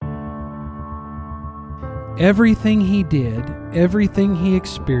Everything he did, everything he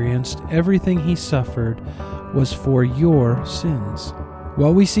experienced, everything he suffered was for your sins.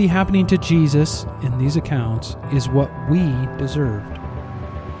 What we see happening to Jesus in these accounts is what we deserved.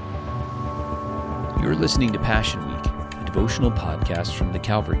 You're listening to Passion Week, a devotional podcast from the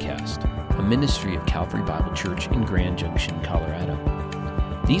Calvary Cast, a ministry of Calvary Bible Church in Grand Junction, Colorado.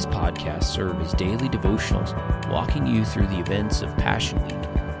 These podcasts serve as daily devotionals, walking you through the events of Passion Week,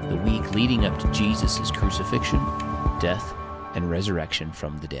 the week leading up to Jesus' crucifixion, death, and resurrection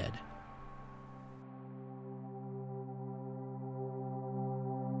from the dead.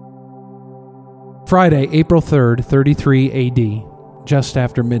 Friday, April 3rd, 33 A.D., just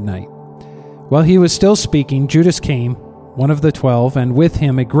after midnight. While he was still speaking, Judas came, one of the 12, and with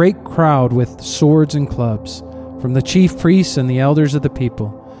him a great crowd with swords and clubs, from the chief priests and the elders of the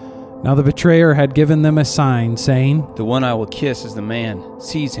people. Now the betrayer had given them a sign, saying, "The one I will kiss is the man.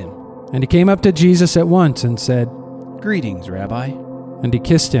 Seize him." And he came up to Jesus at once and said, "Greetings, Rabbi." And he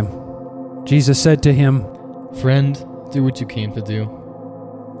kissed him. Jesus said to him, "Friend, do what you came to do."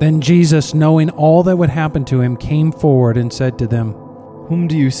 Then Jesus, knowing all that would happen to him, came forward and said to them, "Whom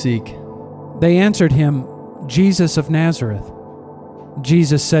do you seek?" They answered him, "Jesus of Nazareth."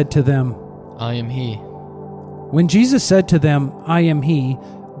 Jesus said to them, "I am he." When Jesus said to them, "I am he,"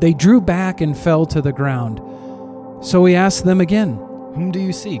 they drew back and fell to the ground. So he asked them again, "Whom do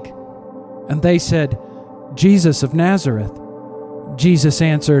you seek?" And they said, "Jesus of Nazareth." Jesus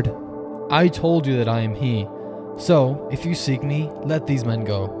answered, "I told you that I am he. So, if you seek me, let these men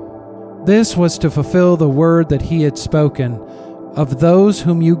go." This was to fulfill the word that he had spoken, "Of those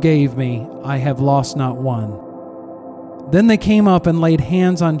whom you gave me, I have lost not one." Then they came up and laid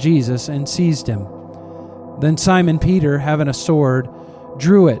hands on Jesus and seized him. Then Simon Peter, having a sword,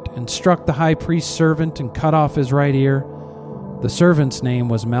 drew it and struck the high priest's servant and cut off his right ear. The servant's name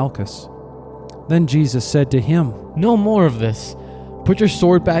was Malchus. Then Jesus said to him, "No more of this. Put your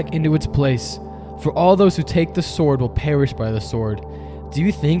sword back into its place, for all those who take the sword will perish by the sword. Do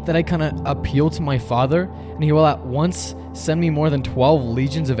you think that I can appeal to my Father, and he will at once send me more than 12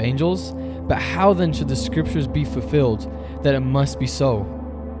 legions of angels? But how then should the scriptures be fulfilled, that it must be so?"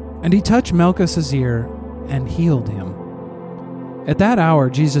 And he touched Malchus's ear and healed him. At that hour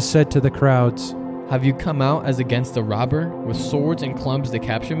Jesus said to the crowds, "Have you come out as against a robber, with swords and clubs to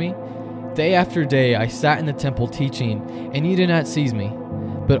capture me? Day after day I sat in the temple teaching, and you did not seize me.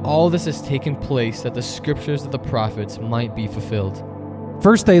 But all this has taken place that the scriptures of the prophets might be fulfilled."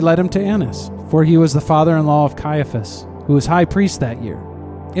 First they led him to Annas, for he was the father-in-law of Caiaphas, who was high priest that year.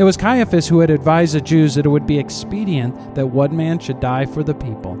 It was Caiaphas who had advised the Jews that it would be expedient that one man should die for the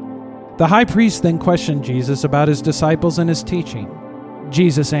people. The high priest then questioned Jesus about his disciples and his teaching.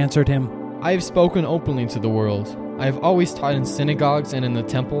 Jesus answered him, "I have spoken openly to the world. I have always taught in synagogues and in the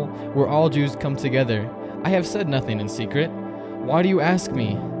temple, where all Jews come together. I have said nothing in secret. Why do you ask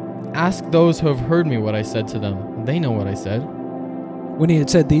me? Ask those who have heard me what I said to them. They know what I said." When he had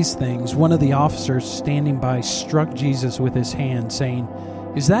said these things, one of the officers standing by struck Jesus with his hand, saying,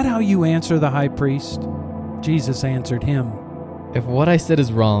 "Is that how you answer the high priest?" Jesus answered him, "If what I said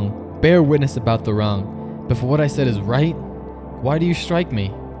is wrong, bear witness about the wrong. But if what I said is right, why do you strike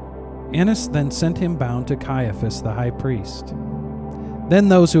me?" Annas then sent him bound to Caiaphas the high priest. Then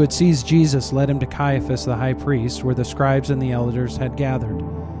those who had seized Jesus led him to Caiaphas the high priest, where the scribes and the elders had gathered.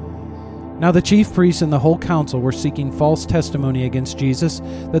 Now the chief priests and the whole council were seeking false testimony against Jesus,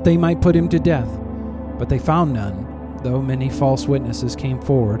 that they might put him to death. But they found none, though many false witnesses came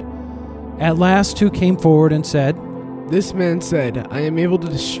forward. At last two came forward and said, "This man said, I am able to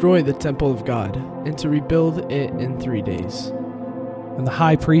destroy the temple of God, and to rebuild it in 3 days." And the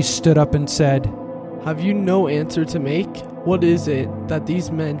high priest stood up and said, "Have you no answer to make? What is it that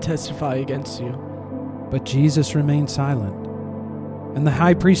these men testify against you?" But Jesus remained silent. And the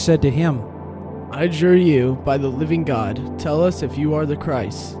high priest said to him, "I adjure you, by the living God, tell us if you are the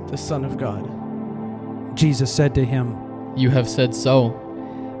Christ, the Son of God." Jesus said to him, "You have said so.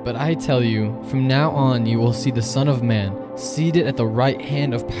 But I tell you, from now on you will see the Son of Man seated at the right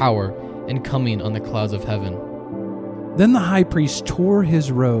hand of power and coming on the clouds of heaven." Then the high priest tore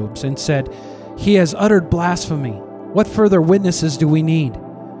his robes and said, "He has uttered blasphemy. What further witnesses do we need?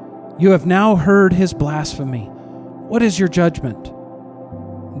 You have now heard his blasphemy. What is your judgment?"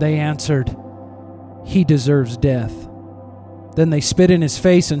 They answered, "He deserves death." Then they spit in his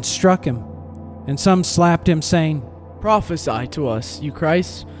face and struck him, and some slapped him, saying, "Prophesy to us, you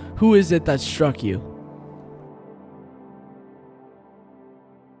Christ. Who is it that struck you?"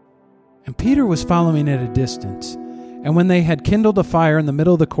 And Peter was following at a distance. And when they had kindled a fire in the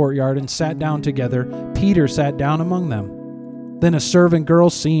middle of the courtyard and sat down together, Peter sat down among them. Then a servant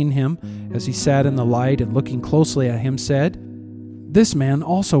girl, seeing him, as he sat in the light and looking closely at him, said, "This man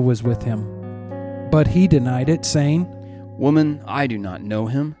also was with him." But he denied it, saying, Woman, I do not know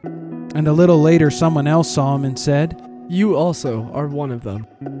him. and a little later someone else saw him and said, You also are one of them.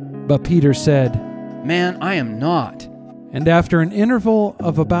 but Peter said, Man, I am not. and after an interval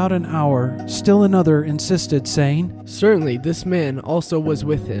of about an hour, still another insisted, saying, Certainly this man also was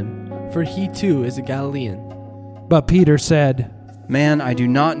with him, for he too is a Galilean. but Peter said, Man, I do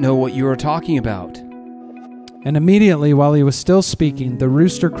not know what you are talking about. and immediately while he was still speaking, the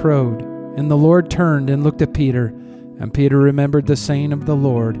rooster crowed, and the Lord turned and looked at Peter, and Peter remembered the saying of the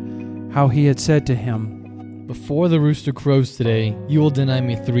Lord, how he had said to him, Before the rooster crows today, you will deny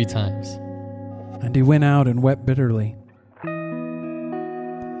me 3 times. and he went out and wept bitterly.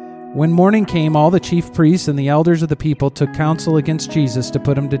 When morning came, all the chief priests and the elders of the people took counsel against Jesus to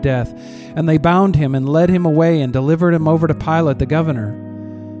put him to death. And they bound him and led him away and delivered him over to Pilate the governor.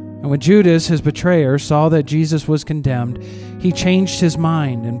 And when Judas, his betrayer, saw that Jesus was condemned, he changed his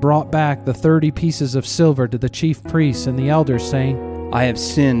mind and brought back the 30 pieces of silver to the chief priests and the elders, saying, I have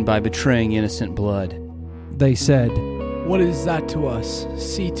sinned by betraying innocent blood. They said, What is that to us?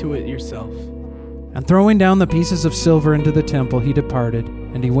 See to it yourself. and throwing down the pieces of silver into the temple, he departed,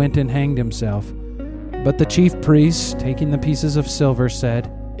 and he went and hanged himself. But the chief priests, taking the pieces of silver, said,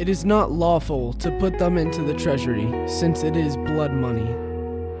 It is not lawful to put them into the treasury, since it is blood money.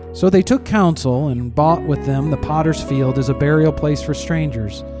 So they took counsel and bought with them the potter's field as a burial place for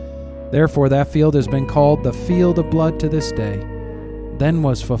strangers. Therefore that field has been called the field of blood to this day. Then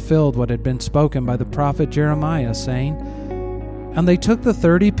was fulfilled what had been spoken by the prophet Jeremiah, saying, And they took the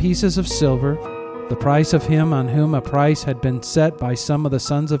 30 pieces of silver, the price of him on whom a price had been set by some of the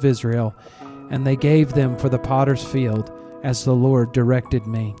sons of Israel, and they gave them for the potter's field, as the Lord directed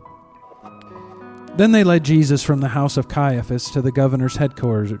me. Then they led Jesus from the house of Caiaphas to the governor's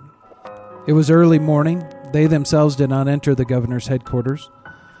headquarters. It was early morning. They themselves did not enter the governor's headquarters,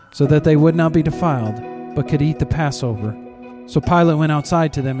 so that they would not be defiled, but could eat the Passover. So Pilate went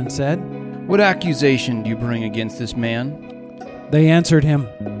outside to them and said, What accusation do you bring against this man? They answered him,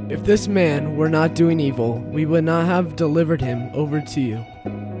 If this man were not doing evil, we would not have delivered him over to you.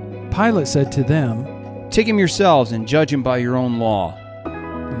 Pilate said to them, Take him yourselves and judge him by your own law.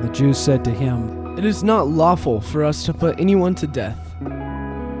 and the Jews said to him, It is not lawful for us to put anyone to death.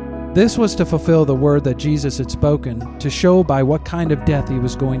 This was to fulfill the word that Jesus had spoken, to show by what kind of death he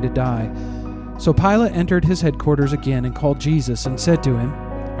was going to die. So Pilate entered his headquarters again and called Jesus and said to him,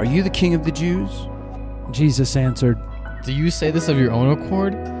 Are you the king of the Jews? Jesus answered, Do you say this of your own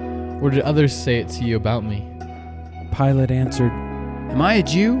accord, or did others say it to you about me? Pilate answered, Am I a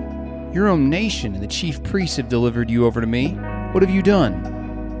Jew? Your own nation and the chief priests have delivered you over to me. What have you done?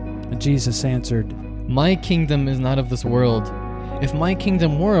 and Jesus answered, My kingdom is not of this world. If my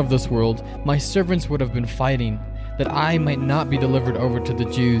kingdom were of this world, my servants would have been fighting, that I might not be delivered over to the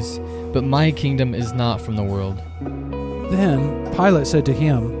Jews. But my kingdom is not from the world. Then Pilate said to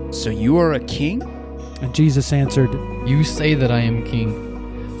him, So you are a king? and Jesus answered, You say that I am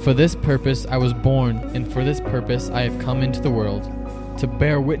king. For this purpose I was born, and for this purpose I have come into the world, to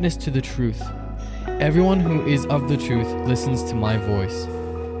bear witness to the truth. Everyone who is of the truth listens to my voice.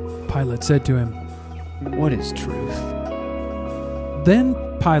 Pilate said to him. What is truth? Then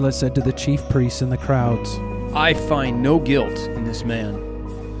Pilate said to the chief priests and the crowds, I find no guilt in this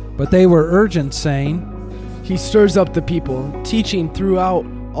man. but they were urgent, saying, He stirs up the people, teaching throughout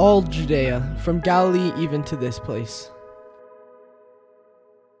all Judea, from Galilee even to this place.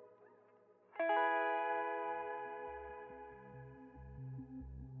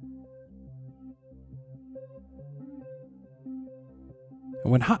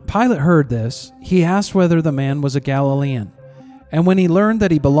 And when Pilate heard this, he asked whether the man was a Galilean. And when he learned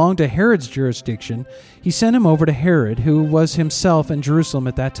that he belonged to Herod's jurisdiction, he sent him over to Herod, who was himself in Jerusalem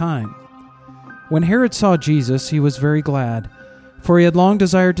at that time. When Herod saw Jesus, he was very glad, for he had long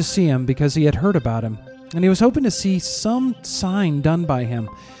desired to see him because he had heard about him, and he was hoping to see some sign done by him.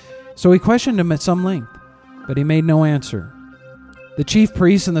 So he questioned him at some length, but he made no answer. The chief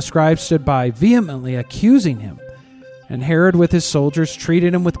priests and the scribes stood by, vehemently accusing him, and Herod with his soldiers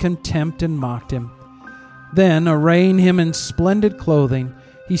treated him with contempt and mocked him. Then, arraying him in splendid clothing,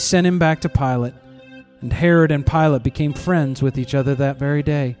 he sent him back to Pilate. And Herod and Pilate became friends with each other that very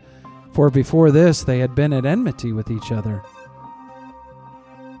day, for before this they had been at enmity with each other.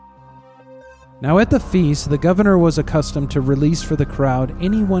 Now at the feast, the governor was accustomed to release for the crowd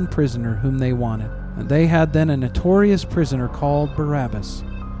any one prisoner whom they wanted. And they had then a notorious prisoner called Barabbas.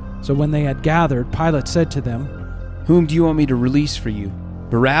 So when they had gathered, Pilate said to them, Whom do you want me to release for you?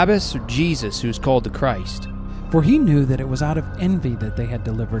 Barabbas or Jesus, who is called the Christ? for he knew that it was out of envy that they had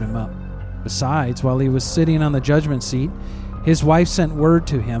delivered him up. Besides, while he was sitting on the judgment seat, his wife sent word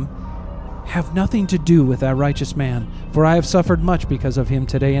to him, "Have nothing to do with that righteous man, for I have suffered much because of him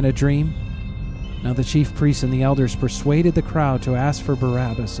today in a dream." Now the chief priests and the elders persuaded the crowd to ask for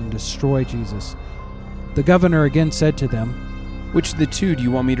Barabbas and destroy Jesus. The governor again said to them, Which of the two do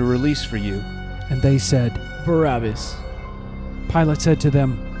you want me to release for you? and they said, Barabbas. Pilate said to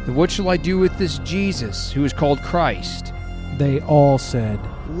them, Then what shall I do with this Jesus, who is called Christ? they all said,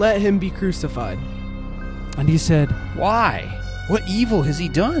 Let him be crucified. and he said, Why? What evil has he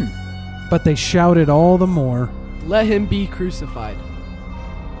done? but they shouted all the more. Let him be crucified.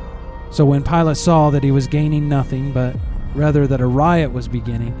 So when Pilate saw that he was gaining nothing, but rather that a riot was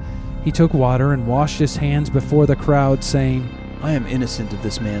beginning, he took water and washed his hands before the crowd, saying, I am innocent of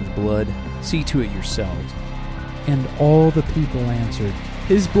this man's blood. See to it yourselves. and all the people answered.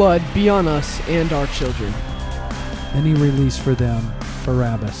 His blood be on us and our children. Then he released for them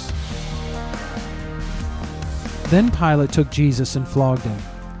Barabbas. Then Pilate took Jesus and flogged him.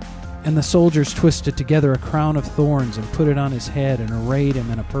 And the soldiers twisted together a crown of thorns and put it on his head and arrayed him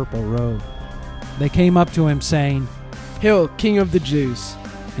in a purple robe. They came up to him, saying, Hail, King of the Jews!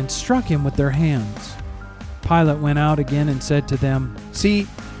 and struck him with their hands. Pilate went out again and said to them, See,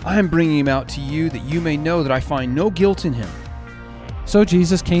 I am bringing him out to you that you may know that I find no guilt in him. So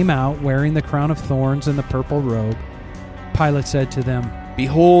Jesus came out, wearing the crown of thorns and the purple robe. Pilate said to them,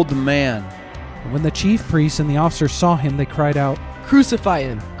 Behold the man. and when the chief priests and the officers saw him, they cried out. Crucify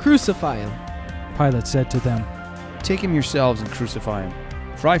him! Crucify him! Pilate said to them, Take him yourselves and crucify him,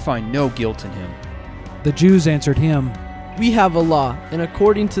 for I find no guilt in him. The Jews answered him, We have a law, and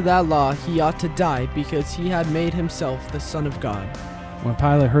according to that law he ought to die because he had made himself the Son of God. When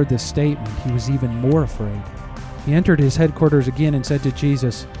Pilate heard this statement, he was even more afraid. He entered his headquarters again and said to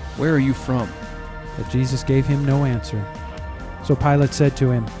Jesus, Where are you from? But Jesus gave him no answer. So Pilate said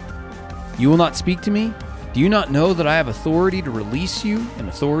to him, You will not speak to me? Do you not know that I have authority to release you and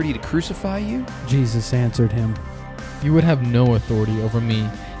authority to crucify you? Jesus answered him, You would have no authority over me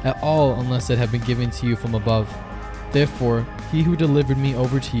at all unless it had been given to you from above. Therefore, he who delivered me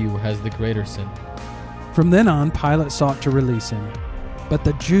over to you has the greater sin. From then on, Pilate sought to release him. But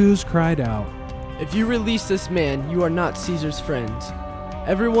the Jews cried out, If you release this man, you are not Caesar's friend.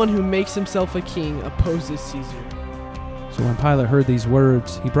 Everyone who makes himself a king opposes Caesar. So when Pilate heard these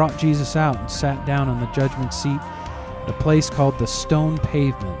words, he brought Jesus out and sat down on the judgment seat at a place called the Stone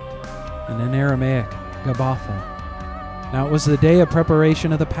Pavement, and in Aramaic, Gabbatha. Now it was the day of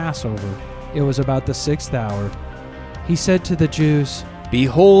preparation of the Passover. It was about the 6th hour. He said to the Jews,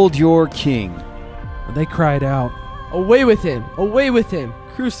 Behold your king. and they cried out. Away with him! Away with him!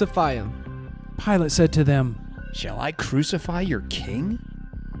 Crucify him! Pilate said to them, Shall I crucify your king?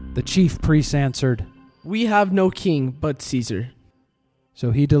 The chief priests answered. We have no king but Caesar.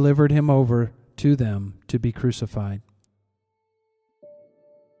 So he delivered him over to them to be crucified.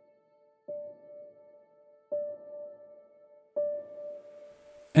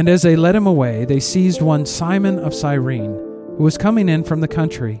 And as they led him away, they seized one Simon of Cyrene, who was coming in from the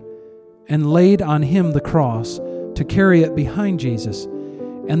country, and laid on him the cross to carry it behind Jesus.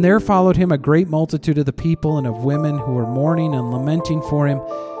 And there followed him a great multitude of the people and of women who were mourning and lamenting for him.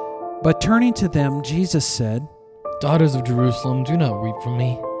 But turning to them, Jesus said, Daughters of Jerusalem, do not weep for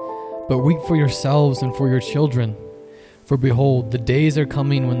me, but weep for yourselves and for your children. For behold, the days are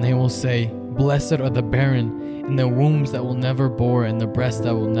coming when they will say, Blessed are the barren, and the wombs that will never bore, and the breasts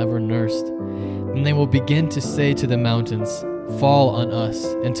that will never nurse. And they will begin to say to the mountains, Fall on us,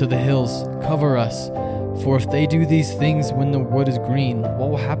 and to the hills, Cover us. For if they do these things when the wood is green, what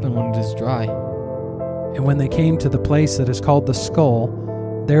will happen when it is dry? And when they came to the place that is called the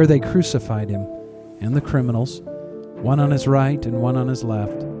Skull, there they crucified him, and the criminals, one on his right and one on his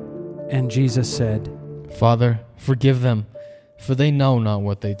left. And Jesus said, Father, forgive them, for they know not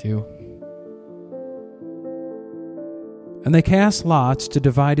what they do. And they cast lots to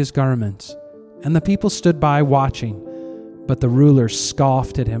divide his garments. And the people stood by watching. But the rulers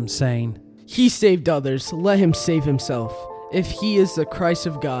scoffed at him, saying, He saved others, let him save himself, if he is the Christ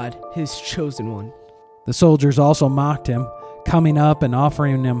of God, his chosen one. The soldiers also mocked him, coming up and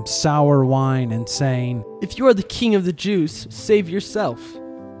offering him sour wine and saying, If you are the king of the Jews, save yourself.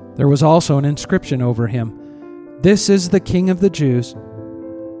 There was also an inscription over him, This is the King of the Jews.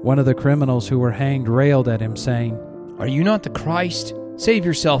 One of the criminals who were hanged railed at him, saying, Are you not the Christ? Save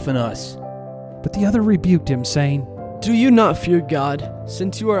yourself and us. But the other rebuked him, saying, Do you not fear God,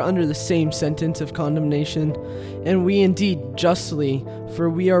 since you are under the same sentence of condemnation? And we indeed justly, for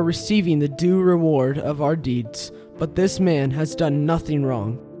we are receiving the due reward of our deeds. But this man has done nothing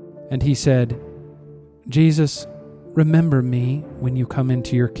wrong. And he said, Jesus, remember me when you come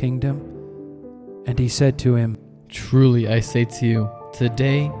into your kingdom. And he said to him, Truly I say to you,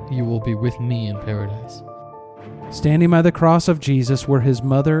 today you will be with me in paradise. Standing by the cross of Jesus were his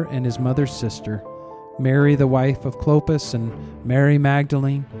mother and his mother's sister, Mary the wife of Clopas and Mary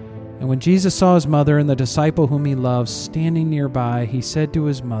Magdalene. And when Jesus saw his mother and the disciple whom he loved standing nearby, he said to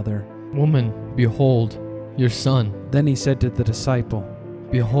his mother, Woman, behold, your son. Then he said to the disciple,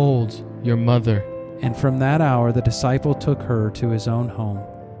 Behold, your mother. And from that hour the disciple took her to his own home.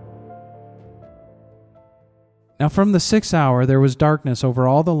 Now from the 6th hour there was darkness over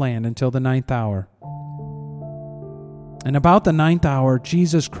all the land until the 9th hour. And about the 9th hour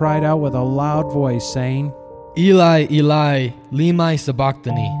Jesus cried out with a loud voice, saying, Eli, Eli, lema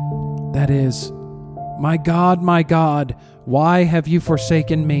sabachthani. That is, my God, why have you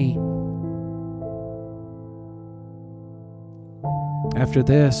forsaken me? After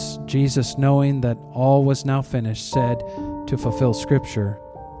this, Jesus, knowing that all was now finished, said, to fulfill Scripture,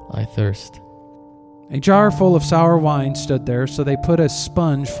 I thirst. A jar full of sour wine stood there, so they put a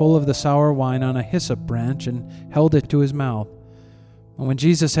sponge full of the sour wine on a hyssop branch and held it to his mouth. And when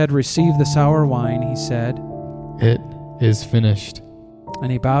Jesus had received the sour wine, he said, It is finished. And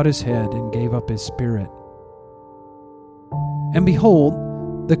he bowed his head and gave up his spirit. And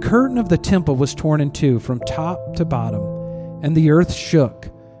behold, the curtain of the temple was torn in two from top to bottom, and the earth shook,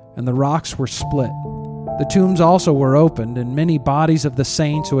 and the rocks were split. The tombs also were opened, and many bodies of the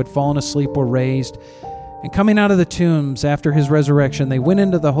saints who had fallen asleep were raised. And coming out of the tombs after his resurrection, they went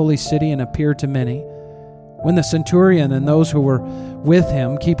into the holy city and appeared to many. When the centurion and those who were with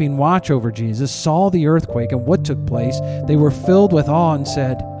him, keeping watch over Jesus, saw the earthquake and what took place, they were filled with awe and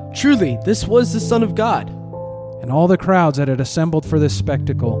said, Truly, this was the Son of God. And all the crowds that had assembled for this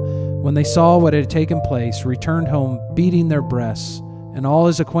spectacle, when they saw what had taken place, returned home beating their breasts. And all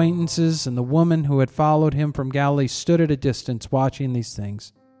his acquaintances and the woman who had followed him from Galilee stood at a distance watching these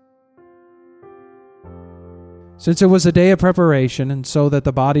things. Since it was a day of preparation, and so that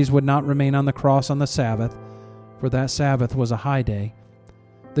the bodies would not remain on the cross on the Sabbath, for that Sabbath was a high day,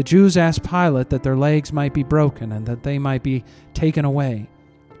 the Jews asked Pilate that their legs might be broken and that they might be taken away.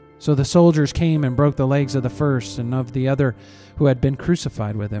 So the soldiers came and broke the legs of the first and of the other who had been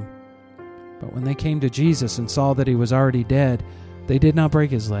crucified with him. But when they came to Jesus and saw that he was already dead, they did not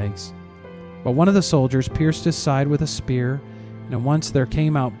break his legs. But one of the soldiers pierced his side with a spear, and at once there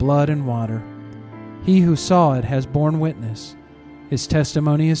came out blood and water. He who saw it has borne witness. His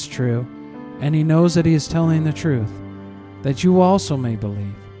testimony is true, and he knows that he is telling the truth, that you also may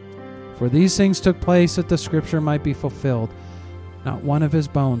believe. For these things took place that the scripture might be fulfilled. Not one of his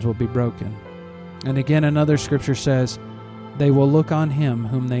bones will be broken. And again another scripture says, They will look on him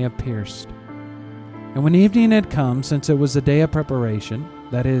whom they have pierced. And when evening had come, since it was the day of preparation,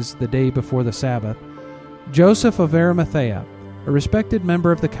 that is, the day before the Sabbath, Joseph of Arimathea, a respected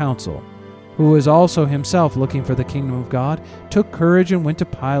member of the council, who was also himself looking for the kingdom of God, took courage and went to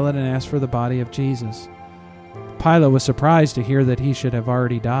Pilate and asked for the body of Jesus. Pilate was surprised to hear that he should have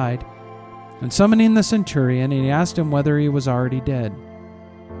already died. And summoning the centurion, he asked him whether he was already dead.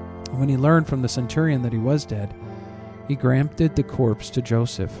 And when he learned from the centurion that he was dead, he granted the corpse to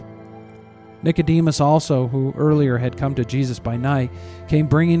Joseph. Nicodemus also, who earlier had come to Jesus by night, came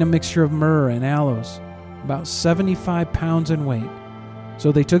bringing a mixture of myrrh and aloes, about 75 pounds in weight.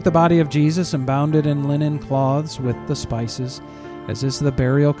 So they took the body of Jesus and bound it in linen cloths with the spices, as is the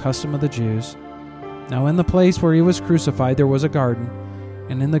burial custom of the Jews. Now in the place where he was crucified there was a garden,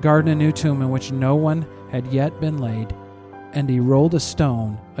 and in the garden a new tomb in which no one had yet been laid, and he rolled a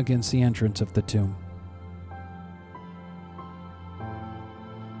stone against the entrance of the tomb.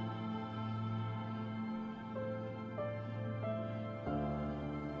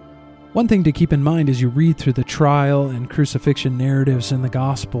 One thing to keep in mind as you read through the trial and crucifixion narratives in the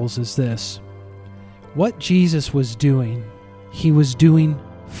Gospels is this. What Jesus was doing, he was doing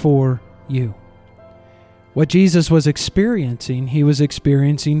for you. What Jesus was experiencing, he was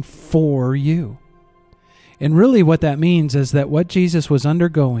experiencing for you. And really what that means is that what Jesus was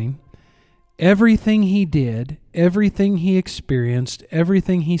undergoing, everything he did, everything he experienced,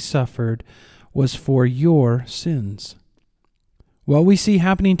 everything he suffered was for your sins. What we see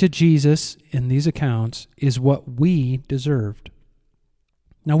happening to Jesus in these accounts is what we deserved.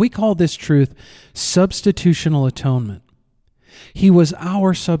 Now we call this truth substitutional atonement. He was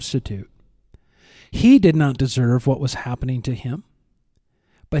our substitute. He did not deserve what was happening to him,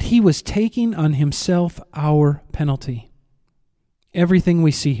 but he was taking on himself our penalty. Everything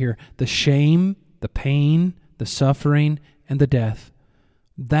we see here, the shame, the pain, the suffering, and the death,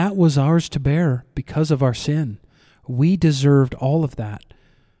 that was ours to bear because of our sin. We deserved all of that.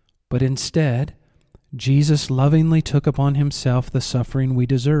 But instead, Jesus lovingly took upon himself the suffering we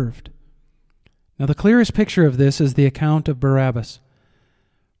deserved. Now, the clearest picture of this is the account of Barabbas.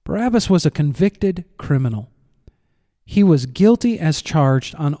 Barabbas was a convicted criminal. He was guilty as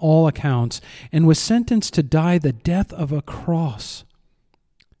charged on all accounts and was sentenced to die the death of a cross.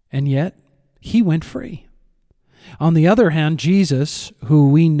 And yet, he went free. On the other hand, Jesus,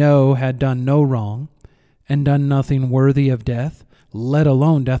 who we know had done no wrong and done nothing worthy of death, let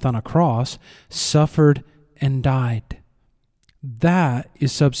alone death on a cross, suffered and died. That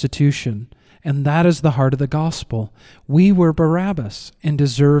is substitution, and that is the heart of the gospel. We were Barabbas and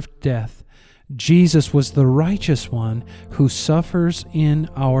deserved death. Jesus was the righteous one who suffers in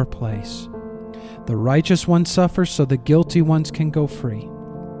our place. The righteous one suffers so the guilty ones can go free.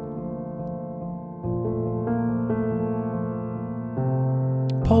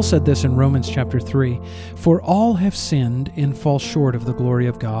 Paul said this in Romans chapter 3, "For all have sinned and fall short of the glory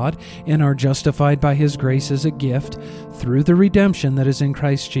of God, and are justified by his grace as a gift through the redemption that is in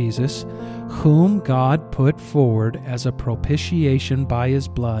Christ Jesus, whom God put forward as a propitiation by his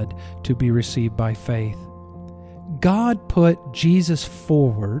blood to be received by faith." God put Jesus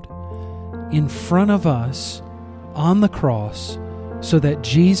forward in front of us on the cross so that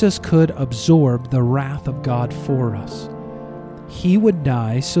Jesus could absorb the wrath of God for us. He would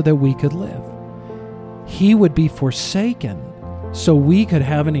die so that we could live. He would be forsaken so we could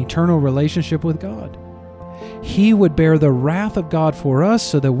have an eternal relationship with God. He would bear the wrath of God for us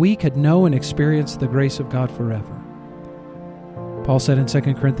so that we could know and experience the grace of God forever. Paul said in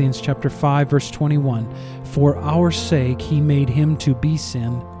 2 Corinthians chapter 5, verse 21, "For our sake he made him to be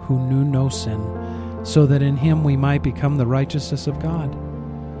sin who knew no sin, so that in him we might become the righteousness of God."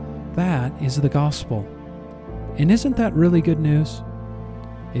 That is the gospel. And isn't that really good news?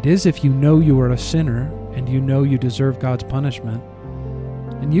 It is if you know you are a sinner and you know you deserve God's punishment.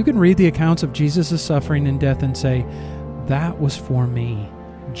 And you can read the accounts of Jesus' suffering and death and say, that was for me.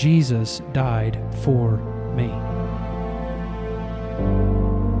 Jesus died for me.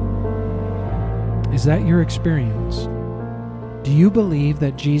 Is that your experience? Do you believe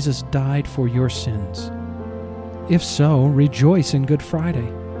that Jesus died for your sins? If so, rejoice in Good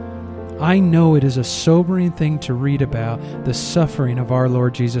Friday. I know it is a sobering thing to read about the suffering of our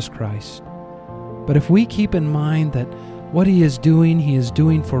Lord Jesus Christ. But if we keep in mind that what he is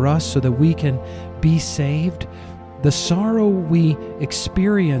doing for us so that we can be saved, the sorrow we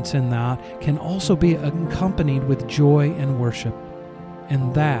experience in that can also be accompanied with joy and worship,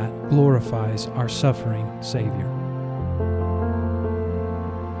 and that glorifies our suffering Savior.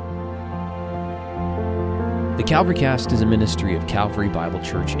 The Calvarycast is a ministry of Calvary Bible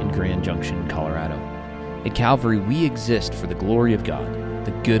Church in Grand Junction, Colorado. At Calvary, we exist for the glory of God,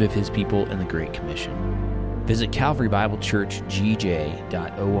 the good of his people, and the Great Commission. Visit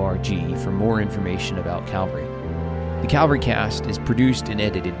calvarybiblechurchgj.org for more information about Calvary. The Calvarycast is produced and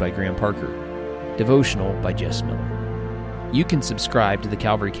edited by Graham Parker. Devotional by Jess Miller. You can subscribe to the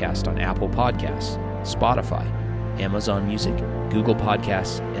Calvarycast on Apple Podcasts, Spotify, Amazon Music, Google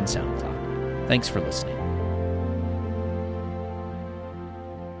Podcasts, and SoundCloud. Thanks for listening.